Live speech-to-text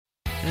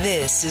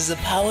This is a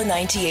Power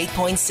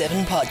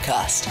 98.7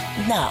 podcast.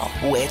 Now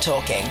we're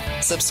talking.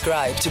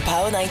 Subscribe to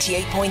Power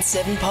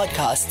 98.7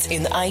 podcasts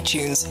in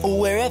iTunes or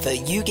wherever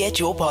you get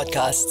your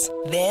podcasts.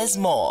 There's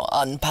more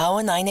on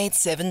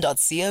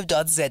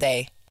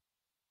power987.co.za.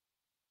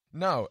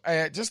 Now,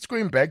 just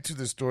going back to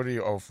the story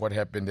of what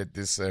happened at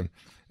this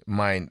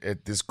mine,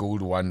 at this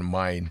Gold One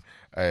mine,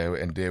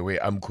 and where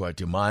AMCU are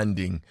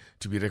demanding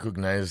to be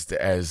recognized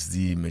as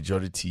the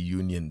majority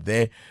union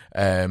there.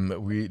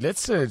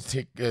 Let's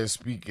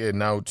speak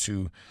now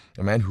to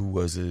a man who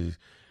was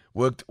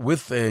worked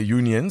with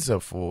unions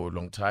for a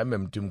long time,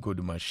 Mtimko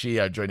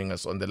Dumashia, joining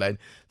us on the line.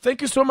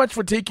 Thank you so much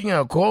for taking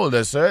our call,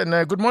 sir, and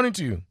good morning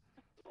to you.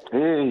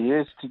 Hey,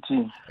 yes,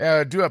 Titi.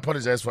 I do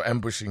apologize for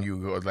ambushing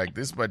you like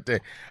this, but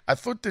I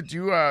thought that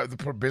you are the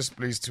best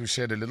place to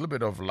shed a little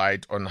bit of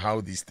light on how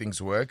these things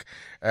work.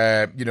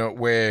 Where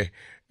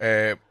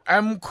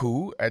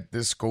AMCU at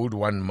this Gold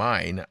One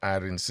mine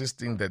are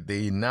insisting that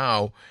they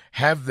now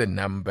have the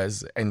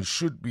numbers and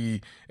should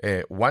be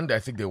I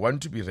think they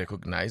want to be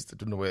recognized. I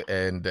don't know where,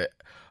 and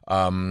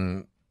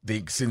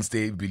since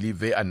they believe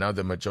they are now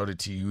the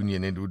majority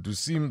union, it would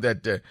seem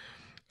that.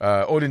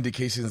 All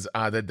indications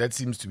are that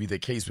seems to be the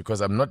case,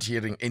 because I'm not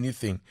hearing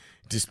anything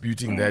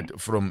disputing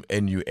that from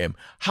NUM.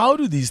 How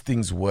do these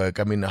things work?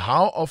 I mean,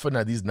 how often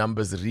are these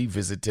numbers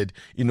revisited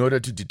in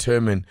order to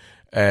determine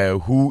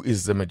who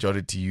is the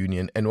majority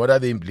union, and what are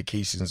the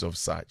implications of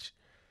such?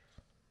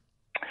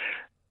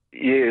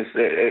 Yes,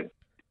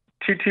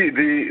 Titi,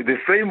 the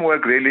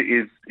framework really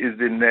is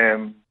in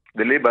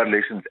the Labour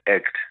Relations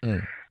Act.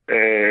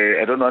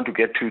 I don't want to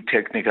get too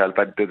technical,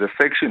 but there's a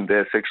section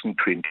there, Section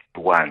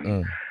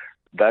 21.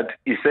 That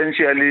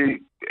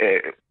essentially,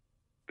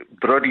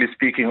 broadly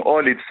speaking,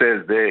 all it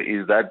says there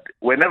is that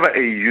whenever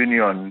a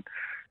union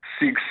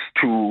seeks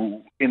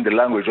to, in the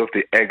language of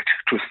the Act,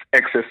 to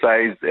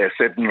exercise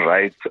certain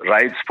rights,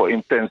 for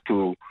instance,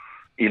 to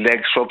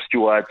elect shop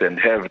stewards and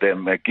have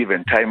them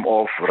given time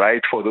off,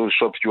 right for those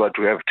shop stewards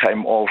to have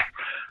time off,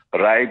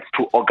 rights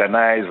to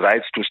organize,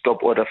 rights to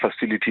stop order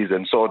facilities,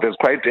 and so there's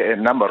quite a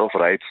number of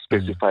rights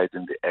specified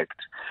in the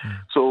Act.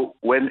 So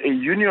when a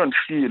union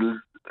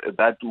feels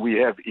that we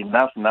have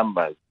enough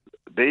numbers,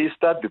 they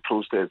start the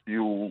process.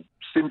 You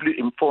simply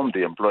inform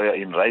the employer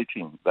in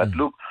writing that,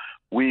 look,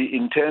 we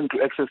intend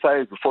to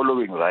exercise the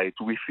following rights.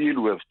 We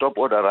feel we have stop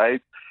order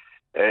rights,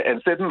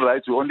 and certain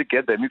rights you only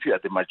get them if you are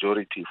the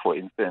majority, for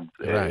instance.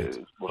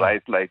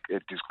 Rights like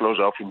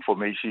disclosure of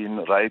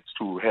information, rights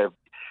to have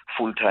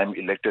full-time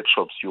elected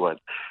shop stewards.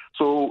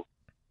 So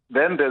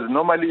then there's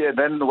normally,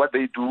 then what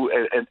they do,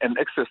 an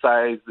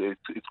exercise,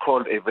 it's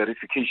called a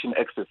verification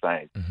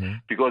exercise.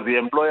 Because the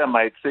employer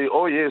might say,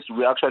 oh yes,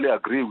 we actually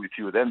agree with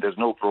you, then there's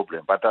no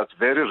problem. But that's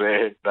very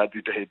rare that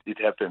it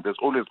happens. There's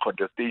always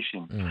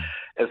contestation,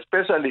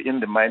 especially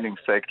in the mining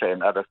sector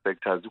and other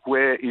sectors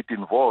where it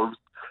involves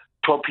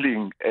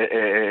toppling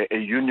a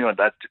union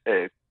that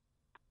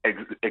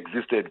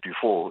existed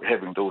before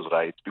having those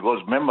rights,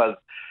 because members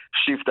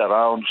shift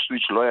around,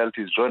 switch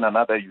loyalties, join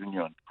another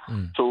union.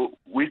 So,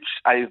 which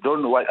I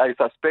don't know, I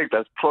suspect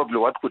that's probably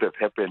what could have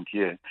happened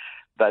here,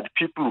 that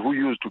people who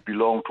used to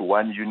belong to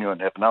one union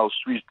have now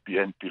switched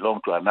and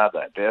belong to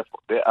another,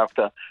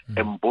 thereafter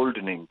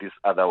emboldening this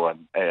other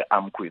one,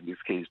 AMCU in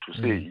this case, to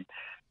say,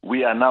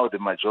 we are now the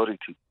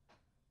majority.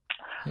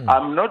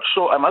 I'm not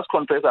sure, I must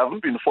confess, I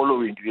haven't been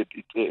following it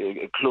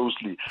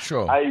closing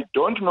closely. I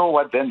don't know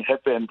what then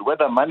happened,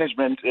 whether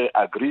management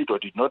agreed or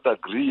did not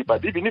agree,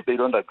 but even if they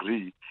don't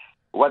agree,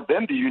 what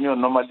then the union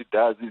normally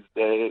does is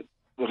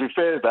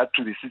refer that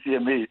to the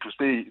CCMA to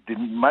say the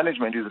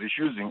management is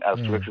refusing us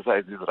to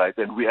exercise these rights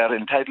and we are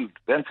entitled.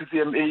 Then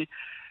CCMA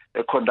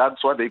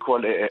conducts what they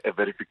call a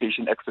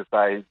verification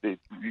exercise.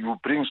 You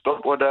bring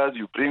stop orders,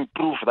 you bring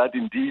proof that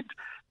indeed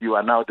you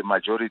are now the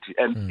majority.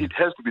 And it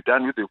has to be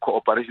done with the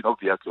cooperation of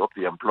the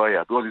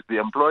employer, because it's the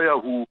employer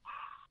who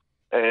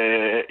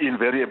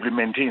invariably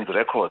maintains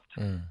records,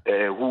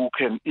 who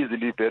can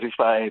easily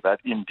verify that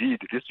indeed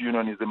this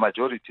union is the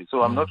majority.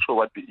 So I'm not sure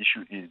what the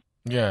issue is.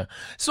 Yeah.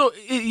 So,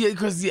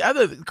 because the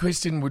other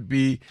question would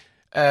be,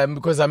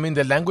 because I mean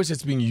the language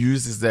that's being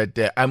used is that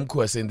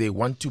AMCU are saying they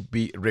want to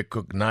be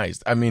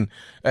recognized. I mean,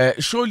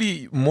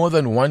 surely more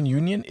than one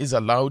union is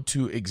allowed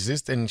to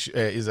exist and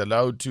is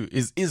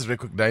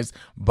recognized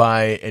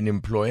by an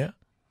employer.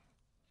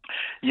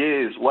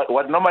 Yes,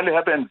 what normally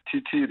happens,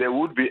 TT, there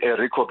would be a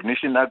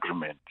recognition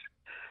agreement.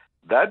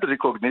 That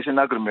recognition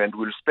agreement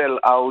will spell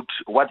out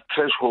what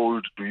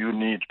threshold do you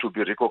need to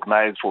be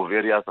recognized for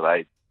various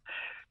rights.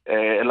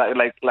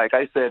 Like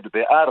I said,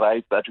 there are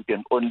rights that you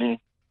can only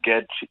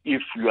get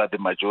if you are the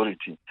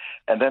majority.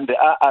 And then there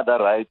are other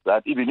rights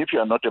that even if you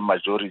are not a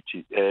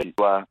majority, you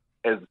are,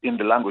 as in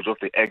the language of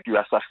the Act, you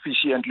are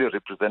sufficiently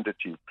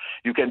representative.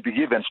 You can be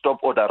given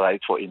stop order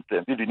rights, for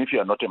instance, even if you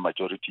are not a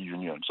majority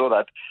union, so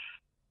that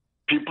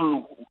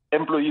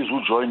employees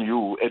who join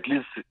you, at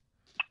least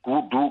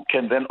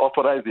can then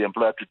authorize the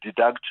employer to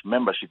deduct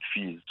membership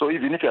fees. So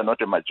even if you are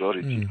not a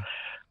majority.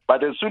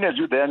 But as soon as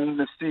you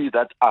then see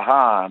that,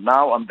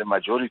 now I'm the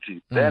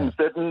majority, then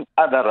certain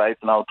other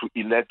rights now to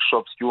elect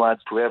shop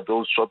stewards, to have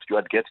those shop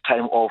stewards get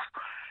time off,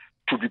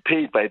 to be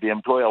paid by the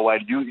employer while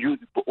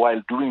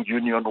while doing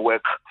union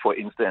work, for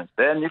instance.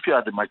 Then if you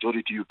are the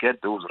majority, you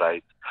get those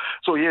rights.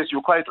 So yes,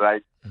 you're quite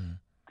right.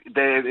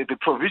 The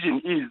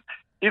provision is,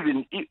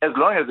 even as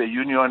long as the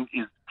union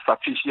is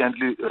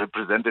sufficiently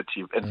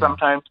representative, and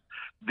sometimes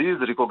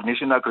these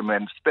recognition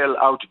agreements spell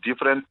out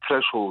different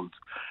thresholds.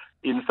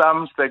 In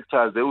some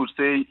sectors, they would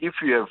say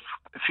if you have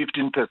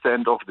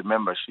 15% of the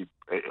membership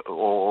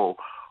or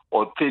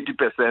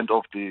 30%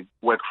 of the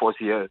workforce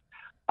here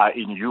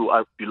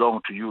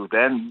belong to you,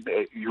 then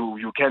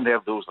you can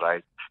have those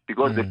rights.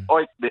 Because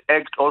the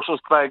Act also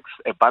strikes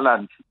a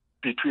balance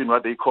between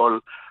what they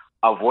call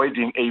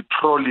avoiding a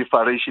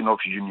proliferation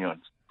of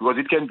unions. Because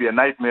it can be a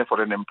nightmare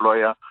for an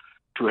employer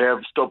to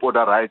have stop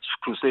order rights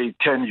to, say,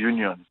 10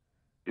 unions.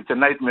 It's a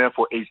nightmare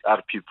for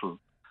HR people.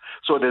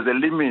 So there's a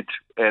limit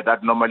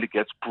that normally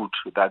gets put,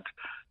 that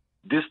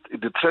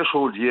the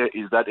threshold here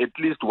is that at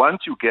least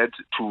once you get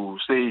to,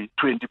 say,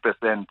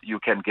 20%, you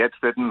can get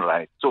certain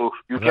rights. So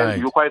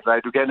you're quite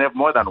right, you can have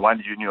more than one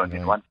union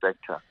in one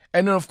sector.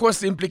 And of course,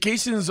 the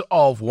implications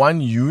of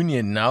one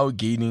union now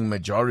gaining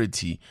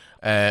majority,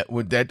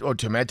 would that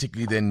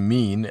automatically then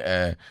mean,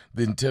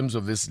 in terms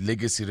of this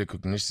legacy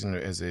recognition,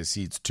 as I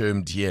see it's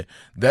termed here,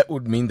 that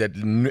would mean that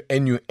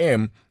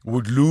NUM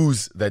would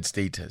lose that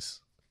status?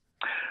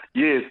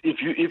 Yes,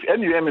 if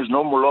NUM is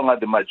no longer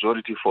the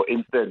majority, for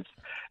instance,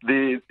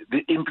 the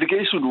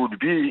implication would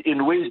be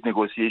in wage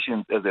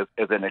negotiations, as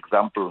an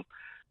example.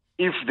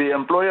 If the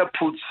employer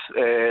puts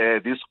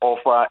this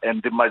offer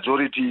and the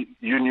majority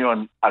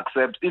union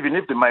accepts, even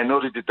if the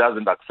minority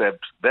doesn't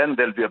accept, then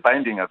there'll be a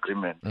binding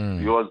agreement.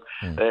 Because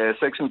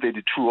Section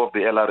 32 of the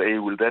LRA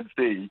will then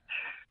say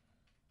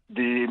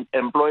the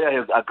employer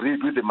has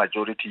agreed with the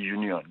majority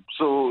union.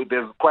 So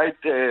there's quite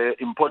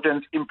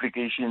important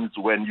implications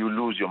when you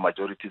lose your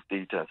majority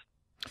status.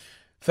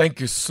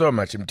 Thank you so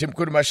much. Tim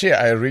Kudumashe,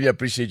 I really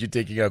appreciate you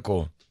taking our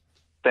call.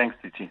 Thanks,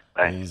 Titi.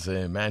 Bye. He's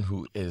a man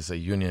who is a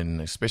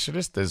union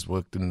specialist, has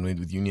worked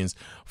with unions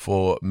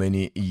for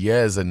many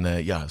years, and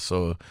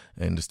so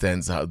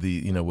understands how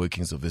the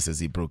workings of this as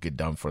he broke it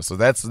down for us. So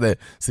that's the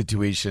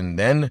situation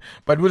then.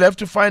 But we'll have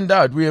to find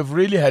out. We have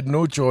really had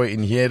no joy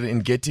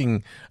in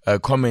getting a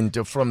comment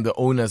from the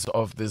owners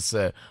of this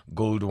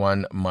Gold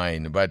One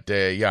mine. But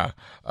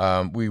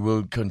we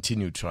will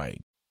continue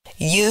trying.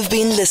 You've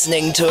been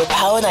listening to a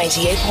Power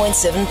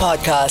 98.7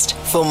 podcast.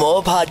 For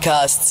more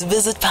podcasts,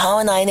 visit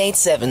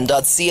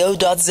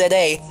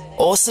power987.co.za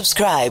or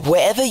subscribe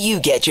wherever you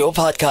get your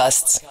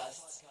podcasts.